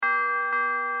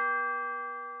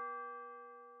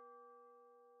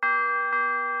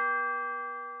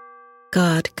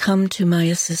God, come to my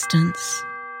assistance.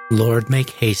 Lord, make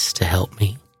haste to help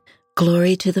me.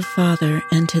 Glory to the Father,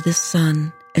 and to the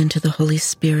Son, and to the Holy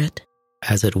Spirit.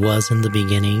 As it was in the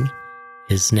beginning,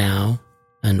 is now,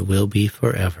 and will be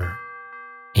forever.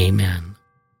 Amen.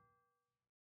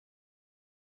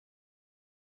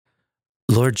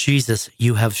 Lord Jesus,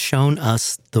 you have shown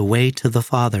us the way to the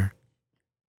Father.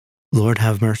 Lord,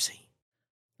 have mercy.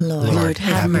 Lord,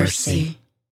 have mercy.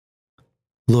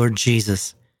 Lord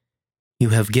Jesus, you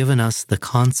have given us the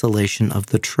consolation of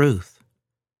the truth.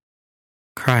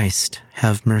 Christ,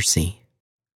 have mercy.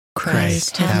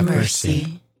 Christ, have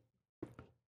mercy.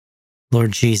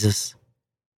 Lord Jesus,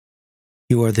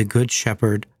 you are the Good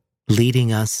Shepherd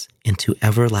leading us into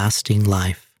everlasting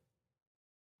life.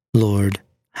 Lord,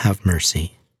 have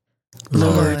mercy.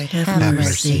 Lord, have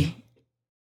mercy.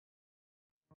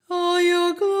 All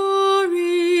your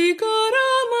glory, God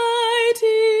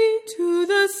Almighty, to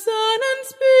the Son and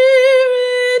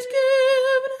Spirit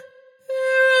give.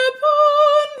 There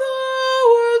upon the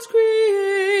world's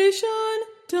creation,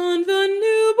 dawned the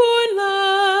newborn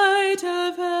light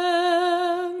of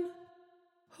heaven.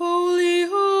 Holy,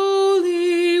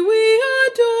 holy, we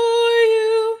adore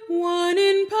you, one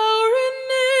in power and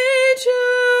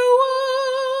nature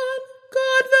one.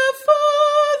 God the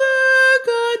Father,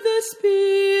 God the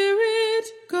Spirit,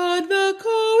 God the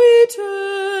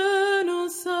co-eternal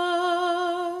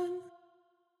Son.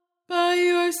 By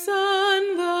your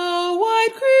Son, the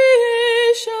white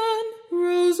creation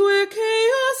rose where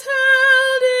chaos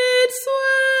held its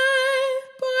sway.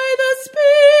 By the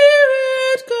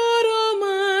Spirit, God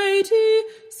Almighty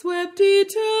swept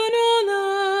eternal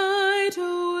night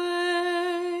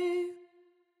away.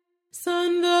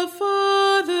 Son, the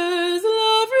Father's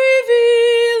love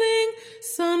revealing,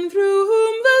 Son through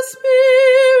whom the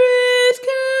Spirit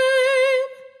came.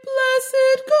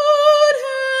 Blessed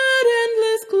Godhead,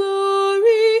 endless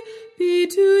glory be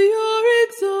to your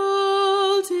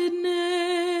exalted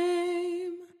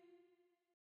name.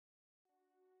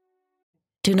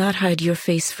 Do not hide your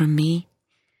face from me.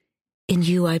 In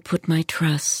you I put my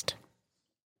trust.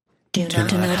 Do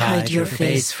not hide your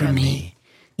face from me.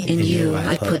 In you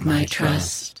I put my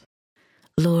trust.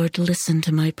 Lord, listen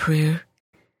to my prayer.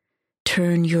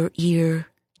 Turn your ear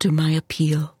to my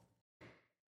appeal.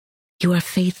 You are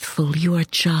faithful, you are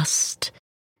just.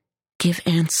 Give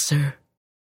answer.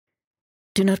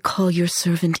 Do not call your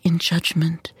servant in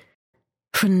judgment,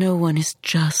 for no one is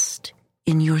just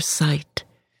in your sight.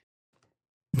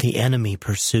 The enemy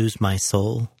pursues my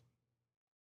soul.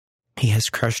 He has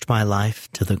crushed my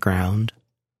life to the ground.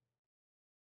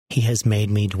 He has made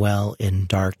me dwell in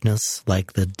darkness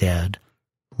like the dead,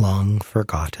 long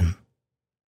forgotten.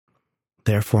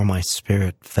 Therefore my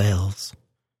spirit fails.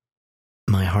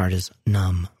 My heart is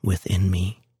numb within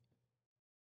me.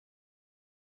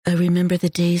 I remember the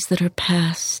days that are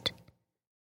past.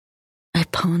 I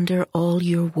ponder all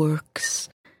your works.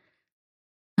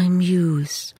 I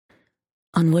muse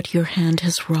on what your hand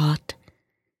has wrought.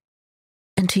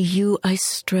 And to you I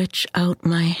stretch out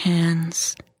my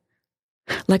hands.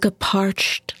 Like a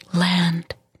parched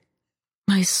land,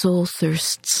 my soul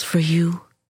thirsts for you.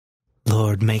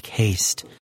 Lord, make haste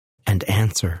and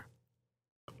answer,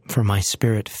 for my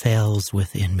spirit fails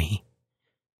within me.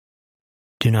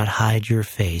 Do not hide your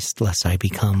face, lest I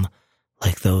become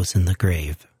like those in the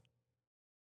grave.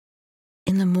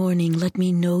 In the morning let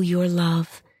me know your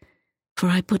love, for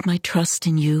I put my trust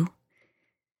in you.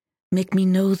 Make me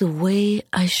know the way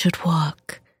I should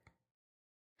walk.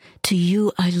 To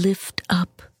you I lift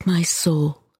up my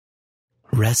soul.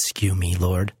 Rescue me,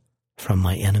 Lord, from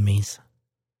my enemies.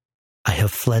 I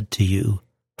have fled to you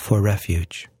for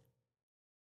refuge.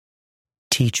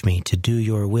 Teach me to do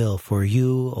your will, for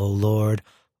you, O Lord,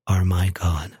 are my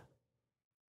God.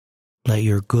 Let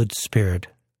your good spirit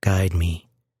guide me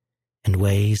in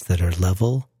ways that are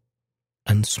level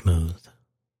and smooth.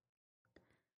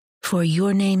 For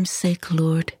your name's sake,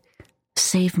 Lord,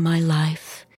 save my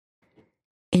life.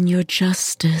 In your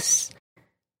justice,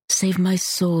 save my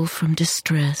soul from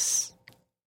distress.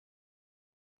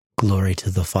 Glory to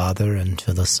the Father, and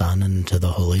to the Son, and to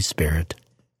the Holy Spirit.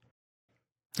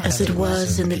 As it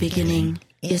was in the beginning,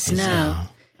 is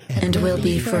now, and will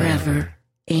be forever.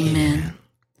 Amen.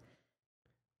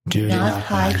 Do not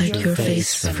hide your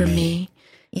face from me.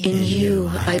 In you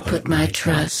I put my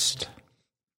trust.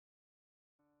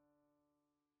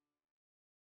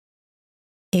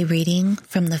 A reading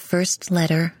from the first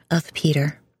letter of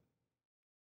Peter.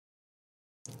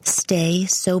 Stay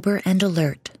sober and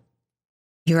alert.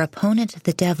 Your opponent,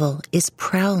 the devil, is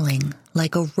prowling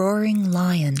like a roaring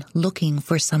lion looking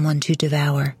for someone to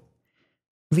devour.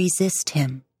 Resist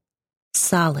him,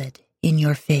 solid in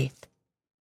your faith,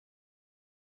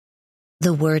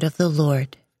 The word of the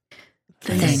Lord.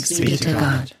 Thanks be to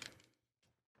God.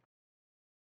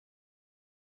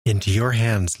 Into your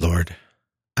hands, Lord,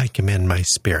 I commend my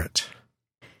spirit.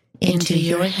 Into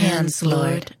your hands,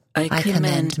 Lord, I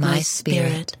commend my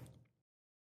spirit.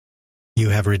 You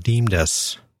have redeemed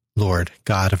us, Lord,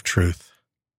 God of truth.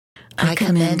 I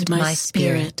commend my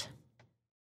spirit.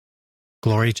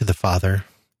 Glory to the Father,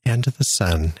 and to the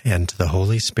Son, and to the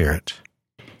Holy Spirit.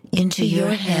 Into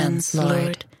your hands,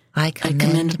 Lord, I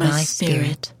commend my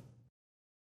spirit.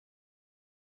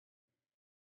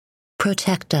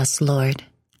 Protect us, Lord,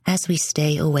 as we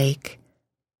stay awake.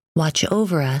 Watch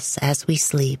over us as we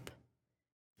sleep,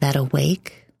 that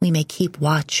awake we may keep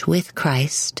watch with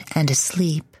Christ, and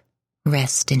asleep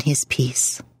rest in his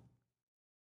peace.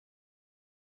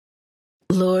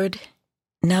 Lord,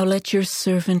 now let your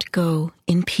servant go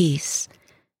in peace.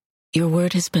 Your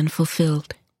word has been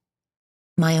fulfilled.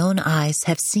 My own eyes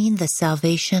have seen the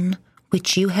salvation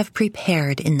which you have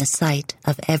prepared in the sight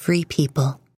of every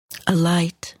people. A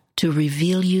light to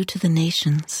reveal you to the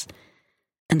nations,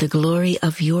 and the glory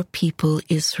of your people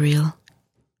Israel.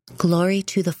 Glory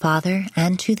to the Father,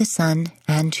 and to the Son,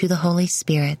 and to the Holy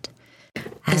Spirit,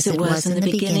 as it was in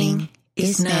the beginning,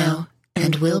 is now,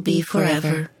 and will be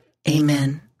forever.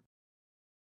 Amen.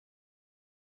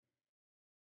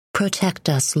 Protect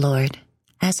us, Lord,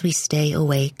 as we stay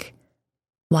awake.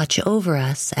 Watch over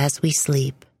us as we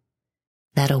sleep,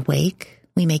 that awake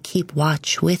we may keep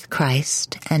watch with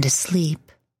Christ, and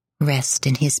asleep rest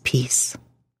in his peace.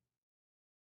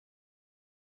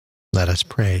 Let us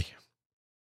pray.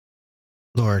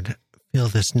 Lord, fill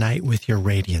this night with your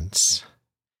radiance.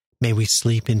 May we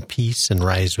sleep in peace and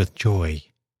rise with joy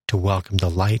to welcome the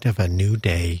light of a new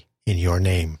day in your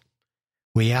name.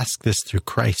 We ask this through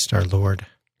Christ our Lord.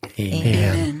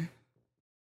 Amen.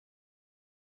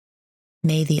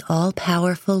 May the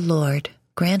all-powerful Lord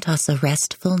grant us a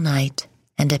restful night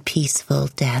and a peaceful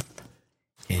death.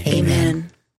 Amen.